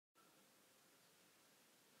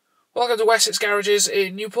Welcome to Wessex Garages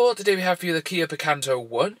in Newport. Today we have for you the Kia Picanto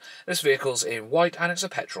 1. This vehicle's in white and it's a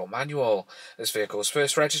petrol manual. This vehicle was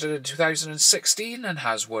first registered in 2016 and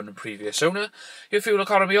has one previous owner. Your fuel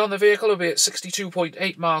economy on the vehicle will be at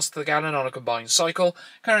 62.8 miles to the gallon on a combined cycle,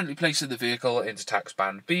 currently placing the vehicle into tax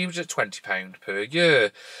band B, which is £20 per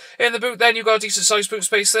year. In the boot then you've got a decent sized boot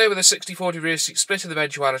space there with a 60-40 rear seat split in the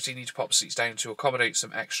eventuality you need to pop the seats down to accommodate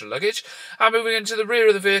some extra luggage. And moving into the rear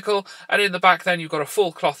of the vehicle and in the back then you've got a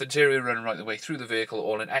full cloth interior running right the way through the vehicle,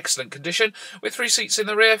 all in excellent condition, with 3 seats in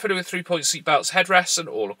the rear fitted with 3-point seat belts, headrests, and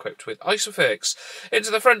all equipped with ISOFIX. Into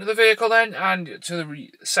the front of the vehicle then, and to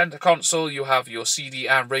the centre console, you have your CD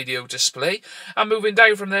and radio display, and moving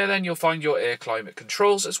down from there then, you'll find your air climate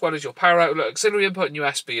controls, as well as your power outlet, auxiliary input, and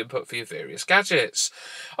USB input for your various gadgets.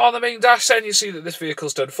 On the main dash then, you see that this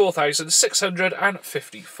vehicle's done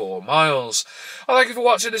 4,654 miles. Well, thank you for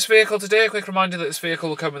watching this vehicle today. A quick reminder that this vehicle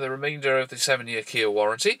will come with the remainder of the 7-year Kia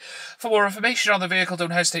warranty. For more information on the vehicle,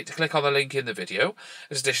 don't hesitate to click on the link in the video.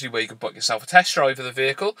 There's additionally where you can book yourself a test drive of the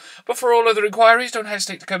vehicle. But for all other inquiries, don't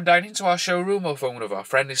hesitate to come down into our showroom or phone one of our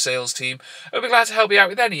friendly sales team. We'll be glad to help you out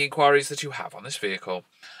with any inquiries that you have on this vehicle.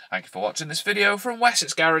 Thank you for watching this video from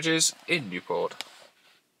Wessex Garages in Newport.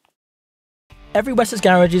 Every Wessex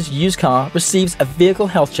Garages used car receives a vehicle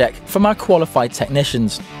health check from our qualified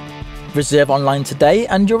technicians. Reserve online today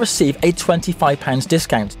and you'll receive a £25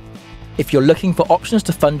 discount. If you're looking for options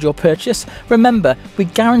to fund your purchase, remember we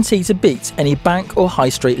guarantee to beat any bank or high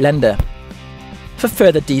street lender. For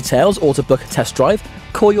further details or to book a test drive,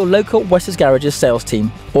 call your local Wessex Garages sales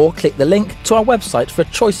team or click the link to our website for a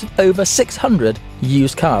choice of over 600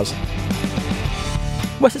 used cars.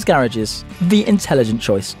 Wessex Garages, the intelligent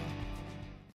choice.